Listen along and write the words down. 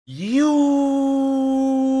YouTube.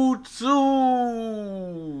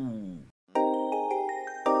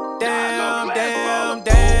 Damn.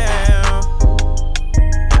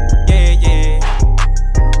 Yeah, yeah.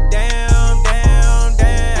 Damn.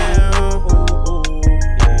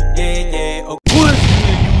 Yeah. Okay. What's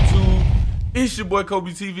good, YouTube? It's your boy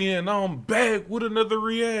Kobe TV, and I'm back with another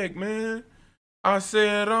react, man. I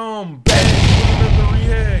said I'm back with another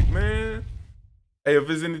react, man. Hey, if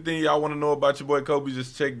there's anything y'all want to know about your boy Kobe,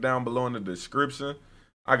 just check down below in the description.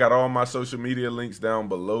 I got all my social media links down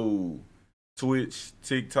below. Twitch,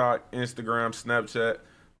 TikTok, Instagram, Snapchat.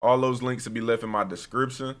 All those links will be left in my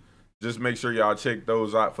description. Just make sure y'all check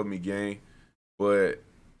those out for me, gang. But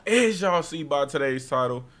as y'all see by today's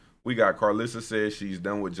title, we got Karlissa says she's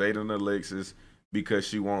done with Jaidyn Alexis because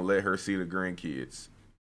she won't let her see the grandkids.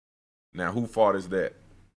 Now, who fault is that?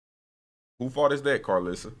 Who fault is that,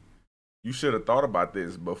 Karlissa? You should have thought about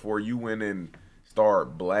this before you went and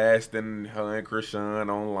start blasting her and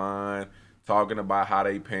Krishan online, talking about how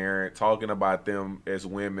they parent, talking about them as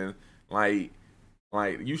women. Like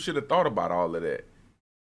you should have thought about all of that.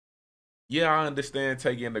 Yeah, I understand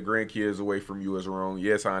taking the grandkids away from you is wrong.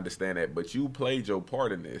 Yes, I understand that. But you played your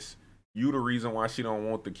part in this. You the reason why she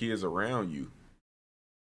don't want the kids around you.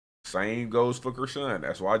 Same goes for Krishan.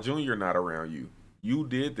 That's why Junior not around you. You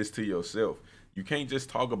did this to yourself. You can't just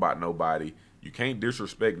talk about nobody. You can't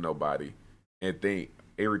disrespect nobody and think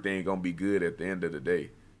everything gonna be good at the end of the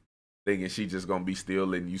day. Thinking she just gonna be still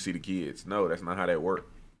letting you see the kids. No, that's not how that works.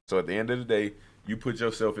 So at the end of the day, you put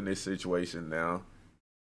yourself in this situation now.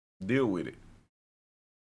 Deal with it.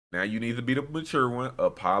 Now you need to be the mature one.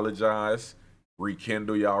 Apologize.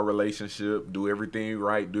 Rekindle y'all relationship. Do everything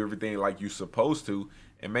right. Do everything like you supposed to.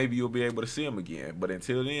 And maybe you'll be able to see them again. But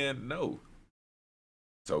until then, no.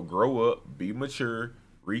 So grow up. Be mature.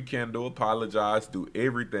 Rekindle. Apologize. Do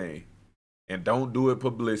everything. And don't do it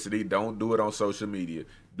publicity. Don't do it on social media.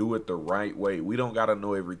 Do it the right way. We don't got to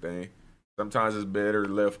know everything. Sometimes it's better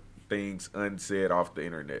left things unsaid off the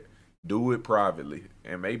internet. Do it privately.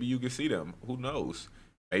 And maybe you can see them. Who knows?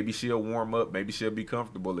 Maybe she'll warm up. Maybe she'll be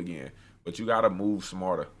comfortable again. But you got to move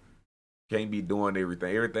smarter. Can't be doing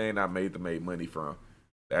everything. Everything not made to make money from.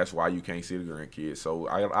 That's why you can't see the grandkids. So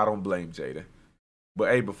I don't blame Jaidyn.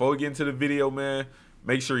 But hey, before we get into the video, man,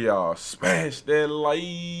 make sure y'all smash that like.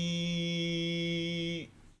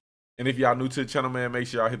 And if y'all new to the channel, man, make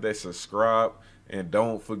sure y'all hit that subscribe. And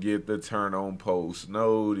don't forget to turn on post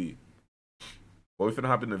noti. But we finna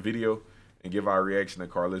hop in the video and give our reaction to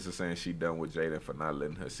Karlissa saying she done with Jaidyn for not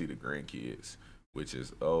letting her see the grandkids, which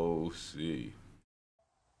is OC.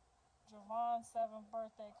 Javon's 7th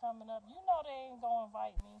birthday coming up. You know they ain't gonna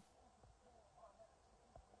invite me.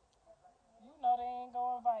 You know they ain't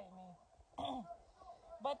gonna invite me.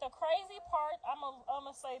 But the crazy part, I'm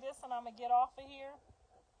gonna say this and I'm gonna get off of here.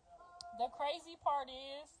 The crazy part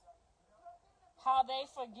is how they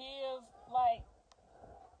forgive, like,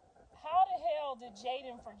 how the hell did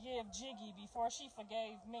Jaidyn forgive Jiggy before she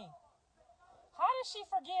forgave me? How did she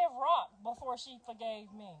forgive Rock before she forgave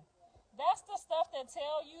me? That's the stuff that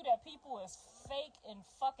tell you that people is fake and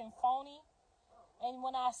fucking phony. And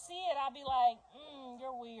when I see it, I be like,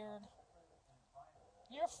 you're weird.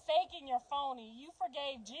 You're fake and you're phony. You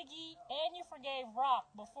forgave Jiggy and you forgave Rock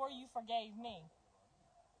before you forgave me.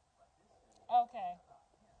 Okay.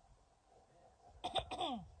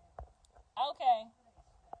 Okay.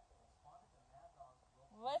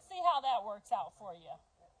 Let's see how that works out for you.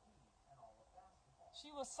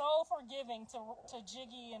 She was so forgiving to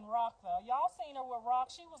Jiggy and Rock, though. Y'all seen her with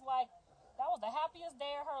Rock. She was like, that was the happiest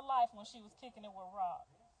day of her life when she was kicking it with Rock.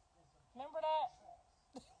 Remember that?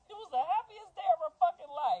 It was the happiest day of her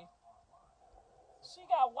fucking life. She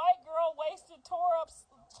got white girl wasted, tore up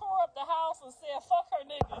the house and said, fuck her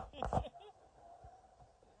nigga. and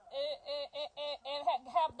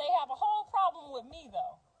they have a whole problem with me,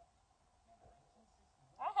 though.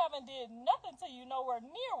 I haven't did nothing to you nowhere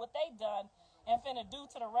near what they done and finna do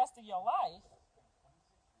to the rest of your life.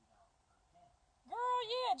 Girl,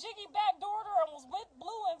 yeah, Jiggy backdoored her and was with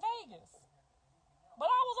Blue in Vegas. But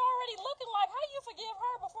I was already looking like, how you forgive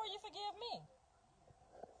her before you forgive me?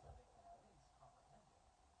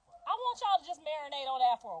 I want y'all to just marinate on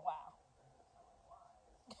that for a while.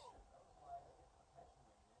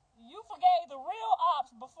 You forgave the real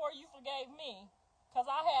ops before you forgave me. Because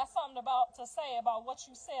I had something to say about what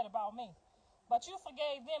you said about me. But you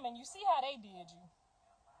forgave them, and you see how they did you.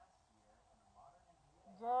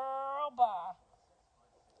 Girl, bye.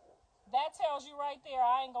 That tells you right there,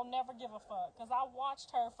 I ain't gonna never give a fuck. Because I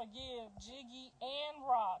watched her forgive Jiggy and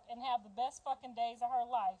Rock and have the best fucking days of her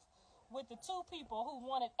life with the two people who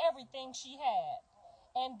wanted everything she had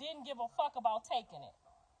and didn't give a fuck about taking it.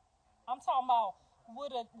 I'm talking about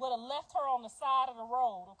would have left her on the side of the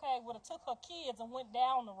road, okay? Would have took her kids and went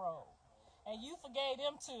down the road. And you forgave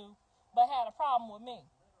them too, but had a problem with me.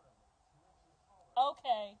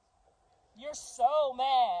 Okay. You're so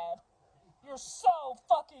mad. You're so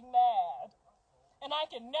fucking mad. And I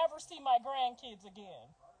can never see my grandkids again.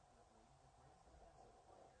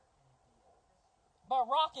 But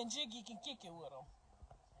Rock and Jiggy can kick it with them.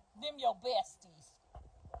 Them your besties.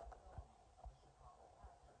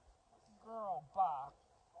 Girl, bye.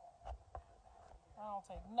 I don't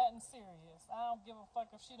take nothing serious. I don't give a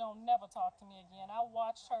fuck if she don't never talk to me again. I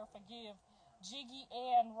watched her forgive Jiggy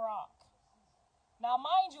and Rock. Now,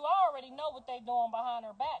 mind you, I already know what they doing behind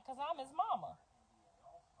her back because I'm his mama.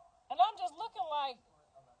 And I'm just looking like,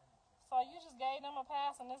 so you just gave them a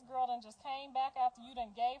pass and this girl then just came back after you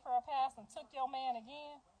done gave her a pass and took your man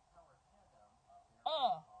again?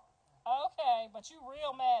 Okay, but you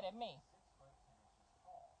real mad at me.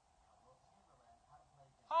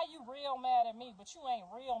 How you real mad at me, but you ain't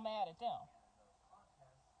real mad at them?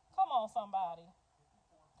 Come on, somebody.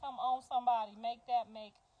 Come on, somebody. Make that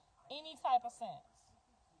make any type of sense.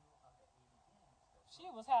 She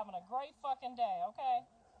was having a great fucking day, okay?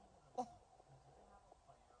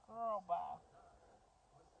 Girl, bye.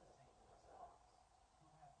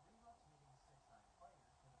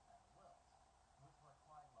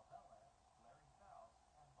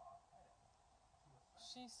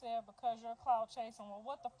 She said because you're clout chasing. Well,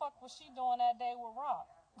 what the fuck was she doing that day with Rock?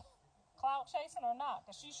 Clout chasing or not?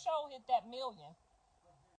 Because she sure hit that million.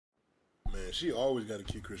 Man, she always got to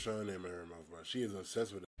keep Krishan name in her mouth, bro. She is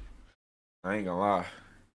obsessed with it. I ain't gonna lie.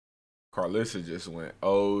 Karlissa just went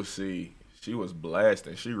OC. She was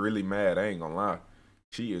blasting. She really mad. I ain't gonna lie.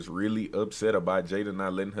 She is really upset about Jaidyn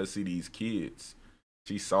not letting her see these kids.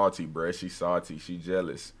 She salty, bruh. She salty. She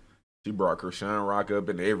jealous. She brought Krishan Rock up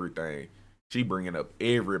and everything. She bringing up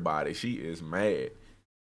everybody. She is mad.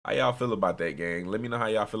 How y'all feel about that, gang? Let me know how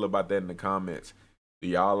y'all feel about that in the comments. Do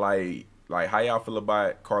y'all like how y'all feel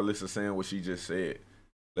about Karlissa saying what she just said?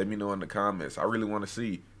 Let me know in the comments. I really want to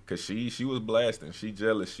see. Because she was blasting. She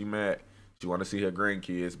jealous. She mad. She want to see her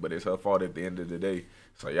grandkids, but it's her fault at the end of the day.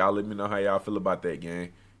 So y'all let me know how y'all feel about that,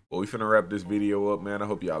 gang. Well, we finna wrap this video up, man. I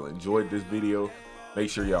hope y'all enjoyed this video. Make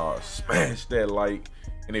sure y'all smash that like.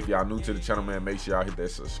 And if y'all new to the channel, man, make sure y'all hit that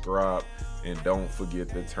subscribe. And don't forget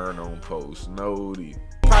to turn on post notifications.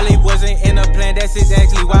 Probably wasn't in a plan, that's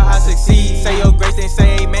exactly why I succeed. Say your grace and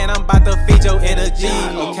say amen, I'm about to feed your energy.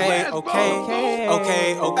 Okay.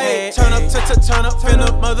 Turn up, finna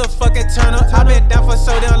motherfucking turn up. I've been down for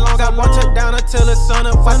so damn long, I want you down until the sun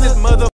up. Watch this mother.